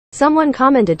Someone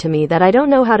commented to me that I don't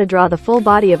know how to draw the full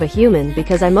body of a human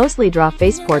because I mostly draw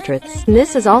face portraits. And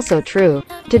this is also true.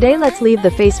 Today let's leave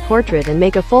the face portrait and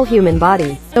make a full human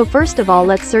body. So first of all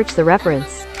let's search the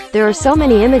reference. There are so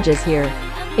many images here.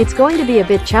 It's going to be a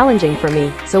bit challenging for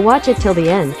me, so watch it till the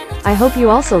end. I hope you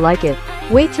also like it.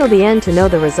 Wait till the end to know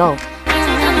the result.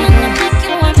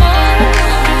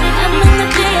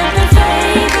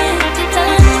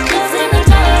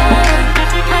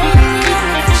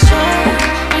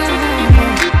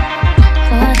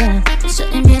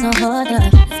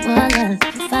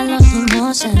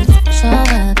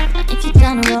 If you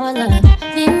down to roll up,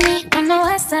 meet me on the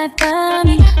west side, buy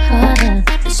me. Hold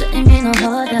up, there shouldn't be no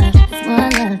hold up. It's more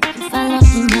love, follow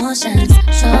emotions,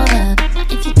 show up.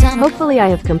 If you down to Hopefully I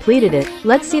have completed it.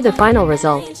 Let's see the final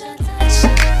result. it's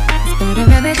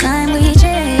better every time we